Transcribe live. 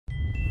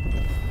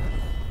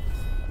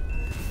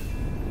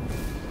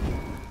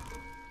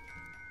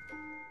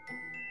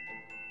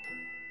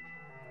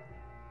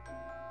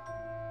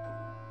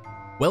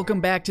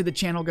Welcome back to the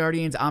channel,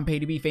 Guardians. I'm Paid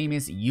to be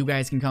famous. You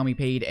guys can call me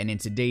Paid, and in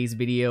today's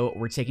video,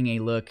 we're taking a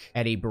look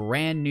at a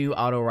brand new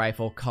auto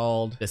rifle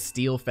called the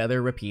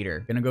Steelfeather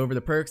Repeater. Gonna go over the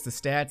perks, the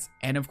stats,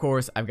 and of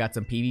course, I've got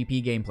some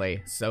PvP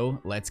gameplay, so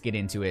let's get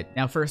into it.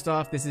 Now, first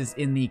off, this is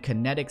in the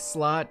kinetic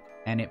slot,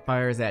 and it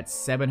fires at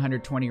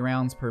 720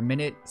 rounds per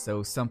minute,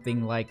 so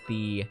something like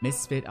the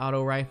Misfit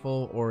auto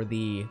rifle or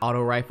the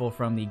auto rifle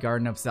from the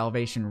Garden of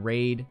Salvation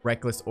raid,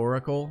 Reckless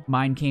Oracle.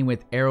 Mine came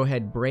with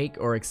arrowhead break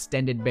or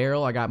extended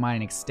barrel. I got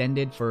mine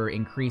extended for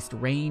increased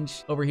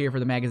range. Over here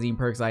for the magazine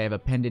perks, I have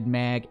appended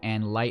mag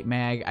and light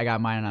mag. I got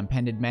mine on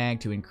appended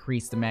mag to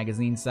increase the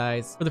magazine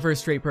size. For the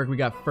first straight perk, we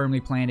got firmly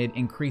planted,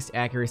 increased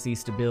accuracy,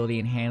 stability,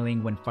 and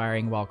handling when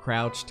firing while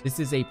crouched. This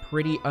is a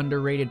pretty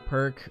underrated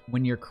perk.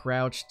 When you're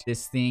crouched,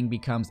 this thing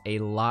becomes a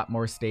lot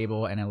more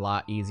stable and a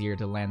lot easier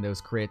to land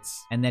those crits.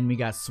 And then we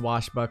got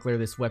Swashbuckler.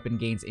 This weapon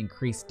gains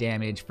increased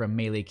damage from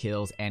melee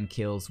kills and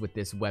kills with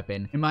this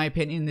weapon. In my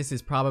opinion, this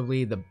is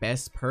probably the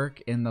best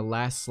perk in the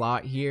last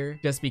slot here,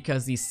 just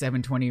because these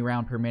 720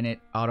 round per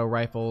minute auto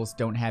rifles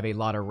don't have a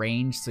lot of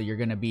range, so you're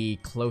gonna be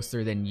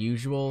closer than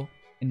usual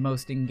in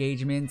most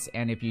engagements,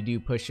 and if you do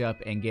push up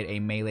and get a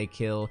melee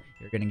kill,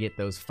 you're gonna get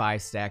those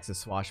 5 stacks of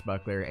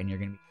Swashbuckler and you're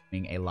gonna be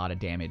doing a lot of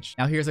damage.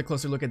 Now here's a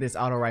closer look at this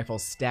auto rifle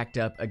stacked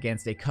up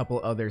against a couple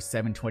other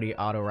 720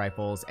 auto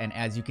rifles, and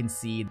as you can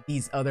see,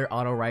 these other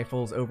auto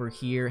rifles over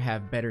here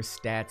have better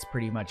stats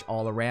pretty much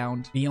all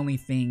around. The only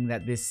thing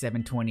that this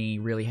 720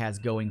 really has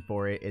going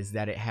for it is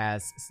that it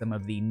has some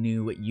of the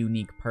new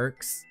unique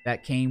perks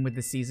that came with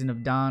the Season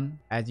of Dawn.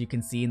 As you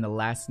can see in the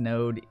last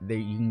node, there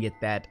you can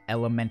get that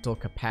elemental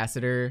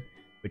capacitor,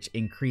 which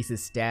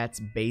increases stats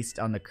based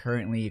on the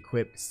currently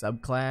equipped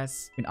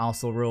subclass. You can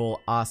also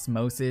roll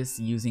Osmosis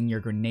using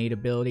your grenade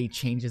ability,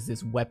 changes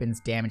this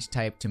weapon's damage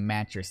type to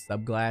match your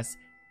subclass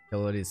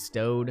until it is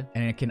stowed.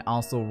 And it can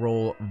also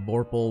roll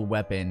Vorpal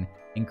Weapon,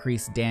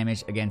 increase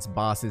damage against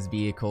bosses,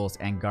 vehicles,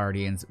 and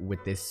guardians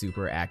with this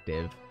super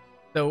active.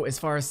 So as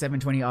far as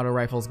 720 auto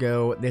rifles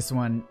go, this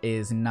one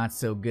is not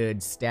so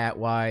good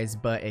stat-wise,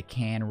 but it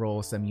can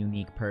roll some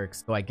unique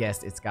perks, so I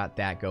guess it's got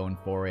that going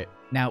for it.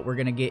 Now, we're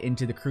gonna get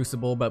into the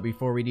Crucible, but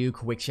before we do,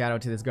 quick shout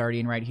out to this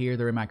Guardian right here.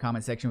 They're in my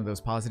comment section with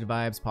those positive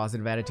vibes,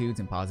 positive attitudes,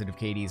 and positive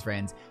KDs,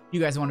 friends. If you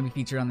guys want to be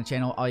featured on the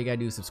channel, all you gotta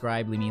do is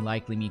subscribe, leave me a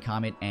like, leave me a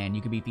comment, and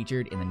you could be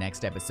featured in the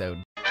next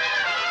episode.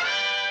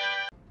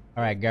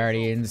 Alright,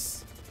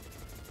 Guardians.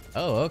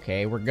 Oh,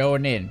 okay, we're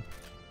going in.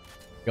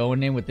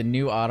 Going in with the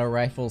new auto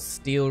rifle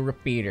Steel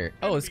Repeater.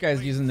 Oh, this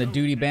guy's using the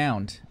duty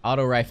bound.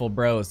 Auto rifle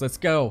bros. Let's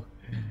go.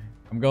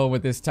 I'm going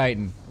with this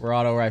Titan. We're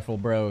auto rifle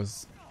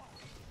bros.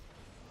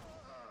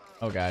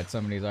 Oh god,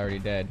 somebody's already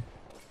dead.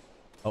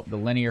 Oh, the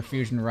linear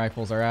fusion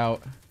rifles are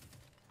out.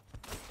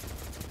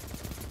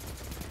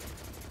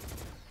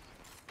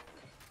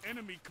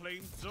 Enemy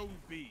claims Zone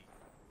B.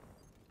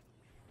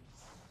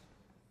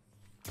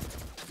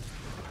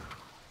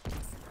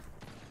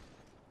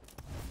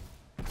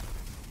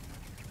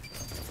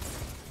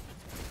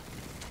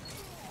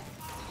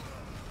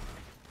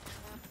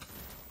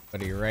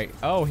 But you're right.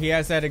 Oh, he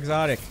has that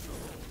exotic.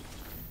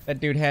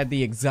 That dude had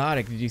the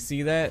exotic. Did you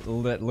see that?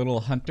 That little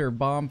hunter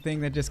bomb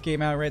thing that just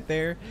came out right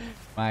there?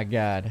 My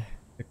god.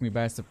 Took me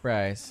by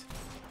surprise.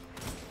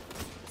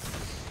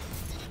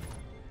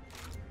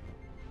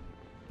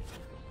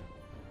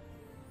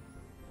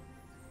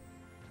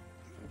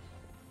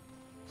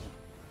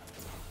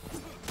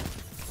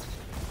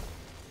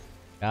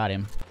 Got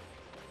him.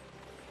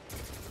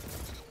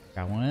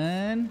 Got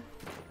one.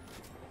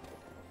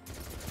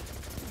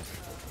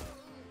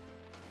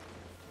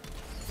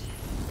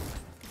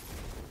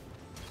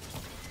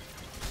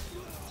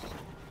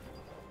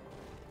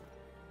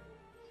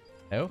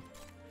 Oh,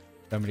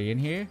 somebody in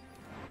here?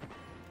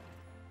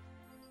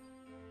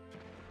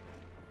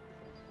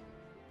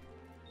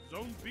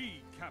 Zone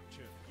B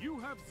captured. You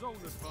have zone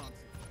advantage.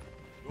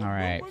 All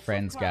right,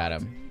 friends got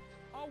him.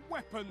 Our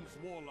weapons,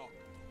 Warlock.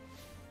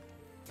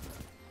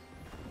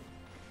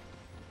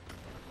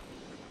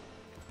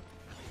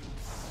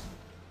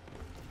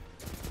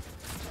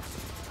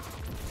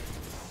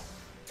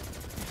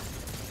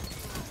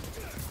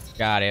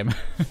 Got him.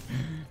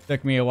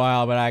 Took me a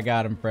while, but I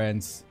got him,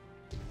 friends.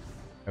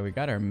 Oh, we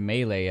got our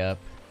melee up.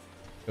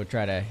 Go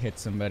try to hit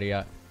somebody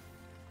up.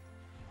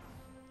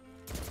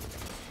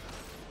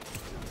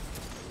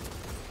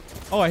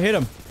 Oh, I hit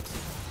him.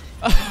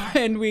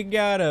 And we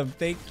got him.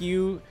 Thank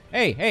you.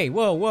 Hey, hey,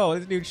 whoa, whoa.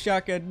 This dude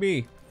shotgunned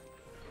me.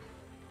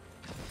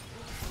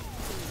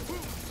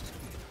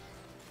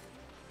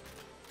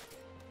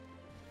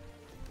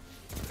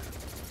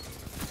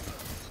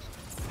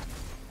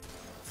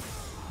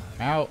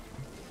 Out.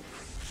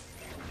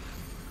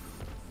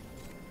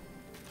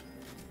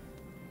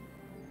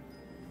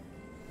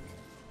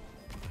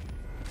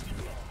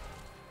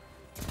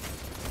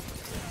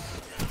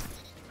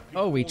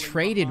 Oh, we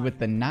traded with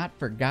the Not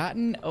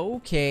Forgotten?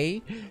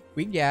 Okay,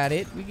 we got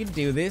it. We can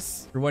do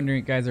this. You're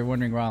wondering, guys are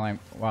wondering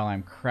while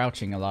I'm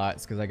crouching a lot,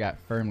 it's because I got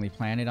firmly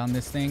planted on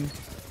this thing.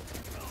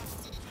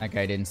 That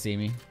guy didn't see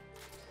me.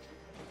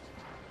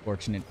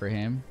 Fortunate for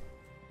him.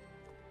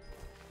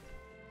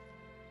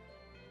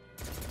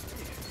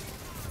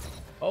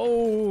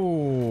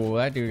 Oh,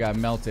 that dude got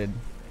melted.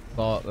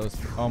 Those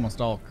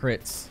almost all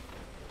crits.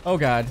 Oh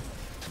god.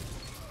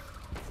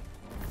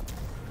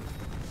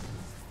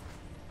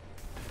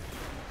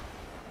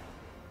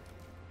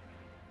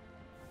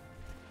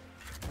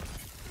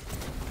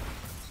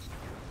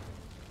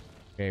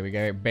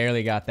 Okay,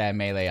 barely got that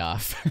melee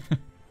off.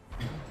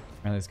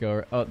 Alright, let's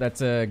go. Oh,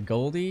 that's a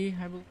Goldie,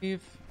 I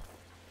believe.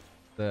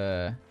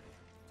 Did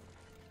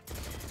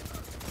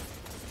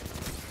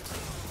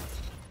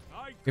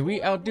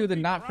we outdo the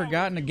Not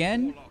Forgotten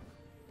again?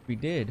 We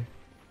did.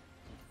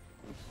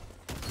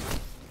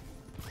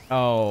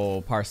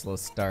 Oh, Parcel of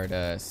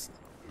Stardust.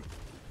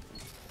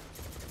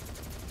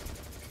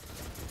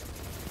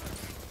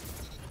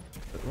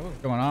 What was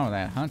going on with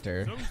that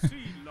hunter?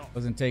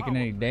 Wasn't taking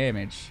any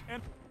damage.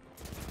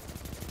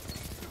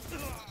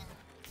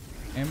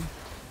 Him?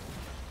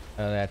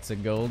 Oh, that's a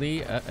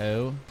Goldie.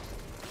 Uh-oh.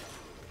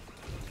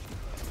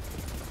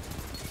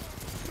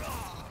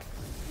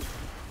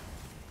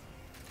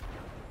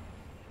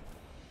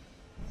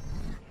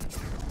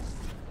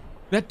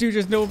 That dude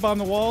just Nova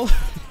bombed the wall?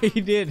 He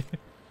did.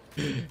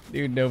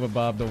 Dude Nova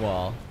bombed the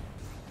wall.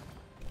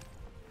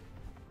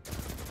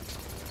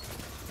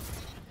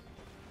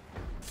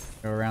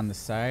 Go around the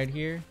side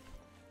here.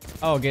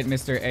 Oh, get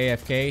Mr.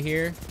 AFK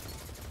here.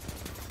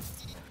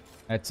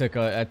 That took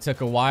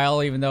a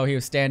while, even though he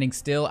was standing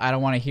still. I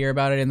don't want to hear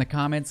about it in the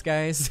comments,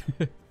 guys.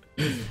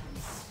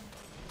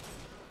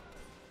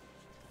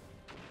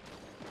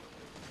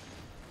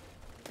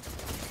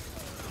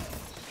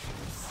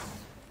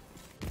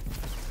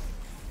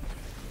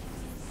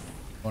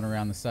 Going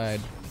around the side.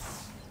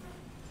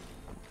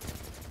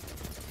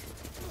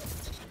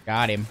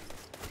 Got him.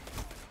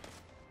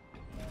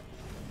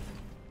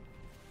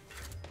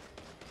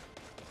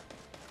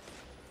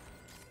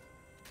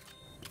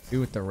 Dude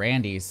with the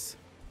Randys.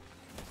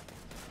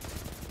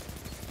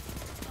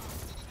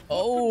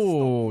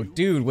 Oh,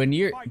 dude,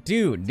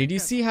 dude, did you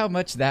see how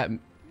much that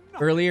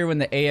earlier when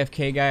the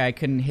AFK guy I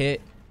couldn't hit,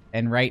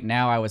 and right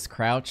now I was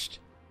crouched?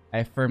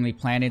 I firmly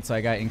planted, so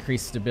I got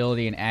increased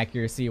stability and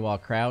accuracy while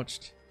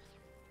crouched.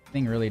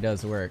 Thing really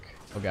does work.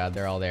 Oh god,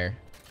 they're all there.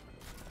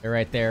 They're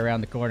right there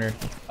around the corner.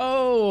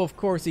 Oh, of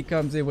course he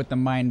comes in with the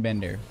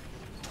Mindbender.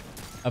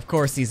 Of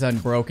course he's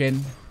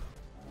unbroken.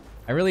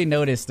 I really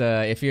noticed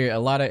if you're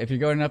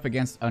going up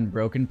against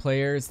unbroken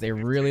players, they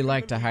really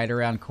like to hide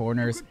around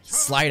corners,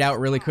 slide out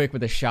really quick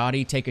with a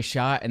shotty, take a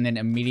shot, and then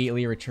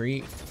immediately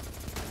retreat.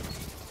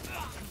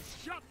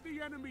 Shut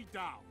the enemy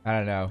down. I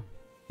don't know.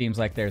 Seems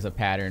like there's a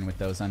pattern with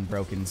those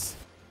unbrokens.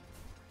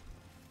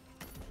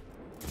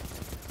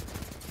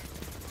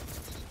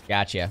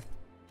 Gotcha.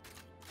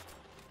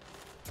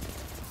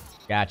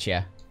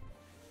 Gotcha.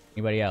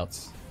 Anybody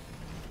else?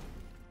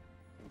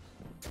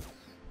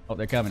 Oh,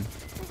 they're coming.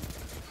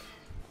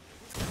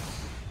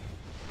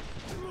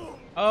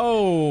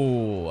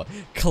 Oh,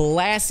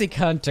 classic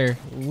hunter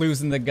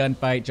losing the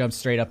gunfight, jumps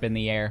straight up in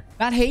the air.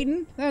 Not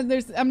hating.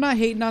 I'm not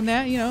hating on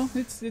that. You know,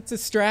 it's a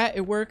strat.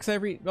 It works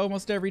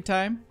almost every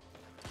time.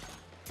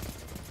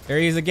 There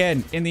he is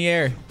again in the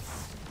air.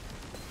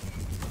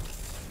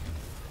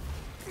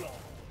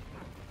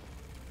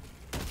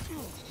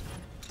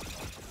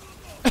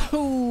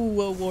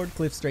 Oh, a ward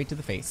clip straight to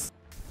the face.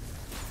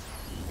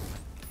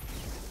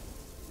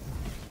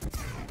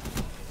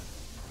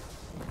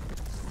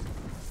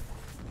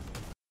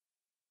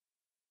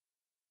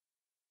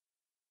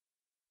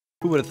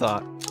 Who would have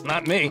thought?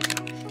 Not me.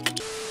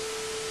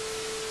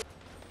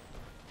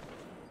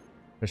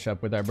 Push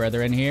up with our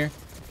brother in here.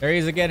 There he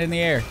is again in the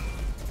air.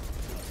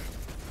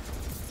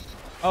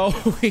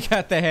 Oh, we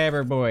got the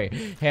Hammer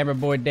Boy. Hammer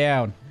Boy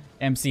down.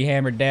 MC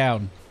Hammer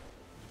down.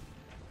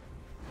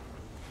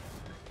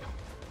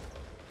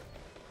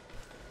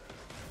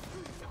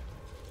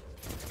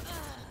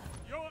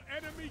 Your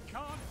enemy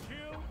can't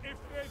kill if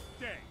they're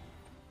dead.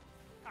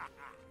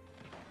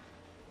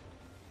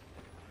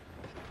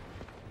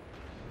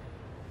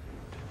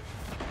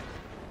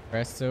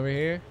 Rests over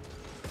here.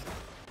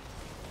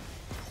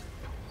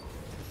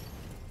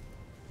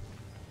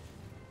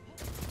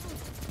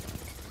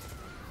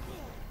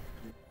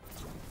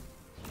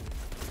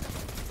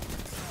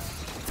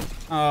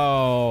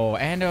 Oh,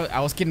 and I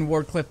was getting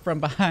ward clipped from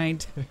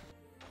behind.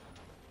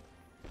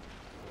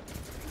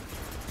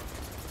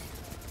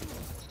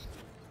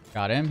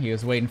 Got him. He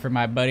was waiting for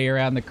my buddy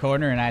around the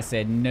corner, and I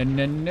said, no,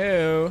 no,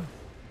 no.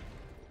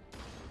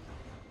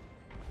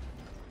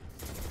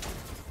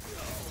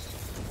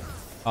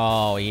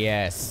 Oh,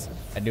 yes.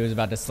 That dude was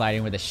about to slide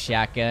in with a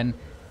shotgun.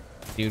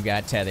 Dude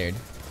got tethered.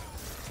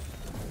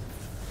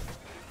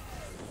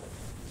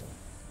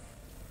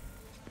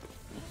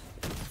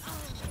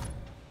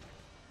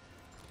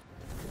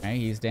 Alright,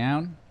 he's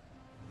down.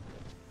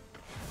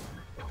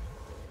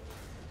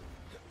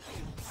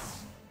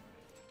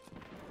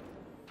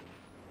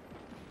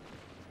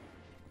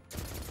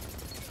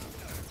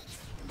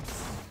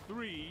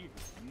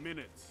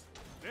 Minutes.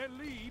 Their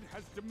lead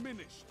has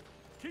diminished.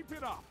 Keep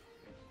it up.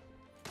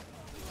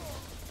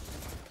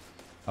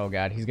 Oh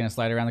god, he's gonna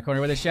slide around the corner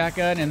with a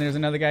shotgun, and there's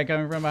another guy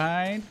coming from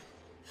behind.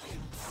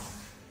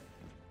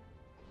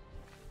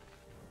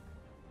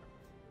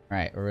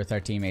 Alright, we're with our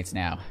teammates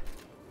now.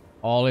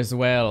 All is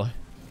well.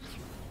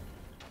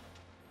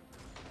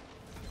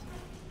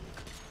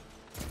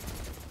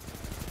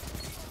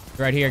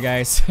 Right here,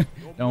 guys.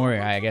 Don't worry,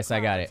 I guess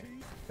I got it.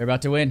 They're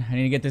about to win. I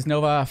need to get this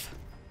Nova off.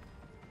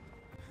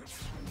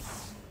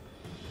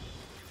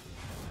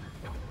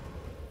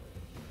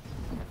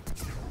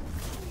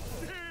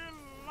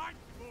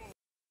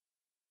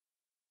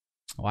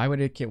 Why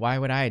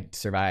would I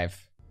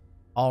survive?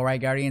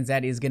 Alright, Guardians,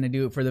 that is gonna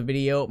do it for the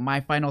video.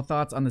 My final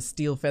thoughts on the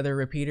Steelfeather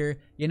repeater.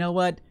 You know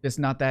what? Just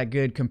not that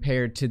good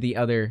compared to the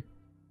other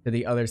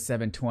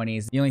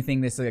 720s. The only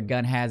thing this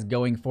gun has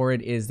going for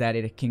it is that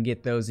it can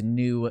get those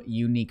new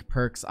unique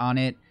perks on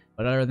it.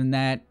 But other than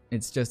that,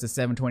 it's just a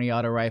 720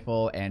 auto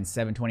rifle, and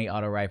 720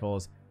 auto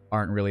rifles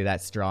aren't really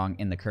that strong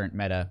in the current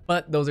meta.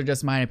 But those are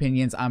just my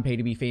opinions. I'm paid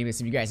to be famous.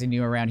 If you guys are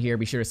new around here,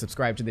 be sure to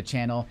subscribe to the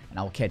channel, and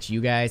I'll catch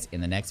you guys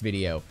in the next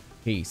video.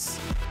 Peace.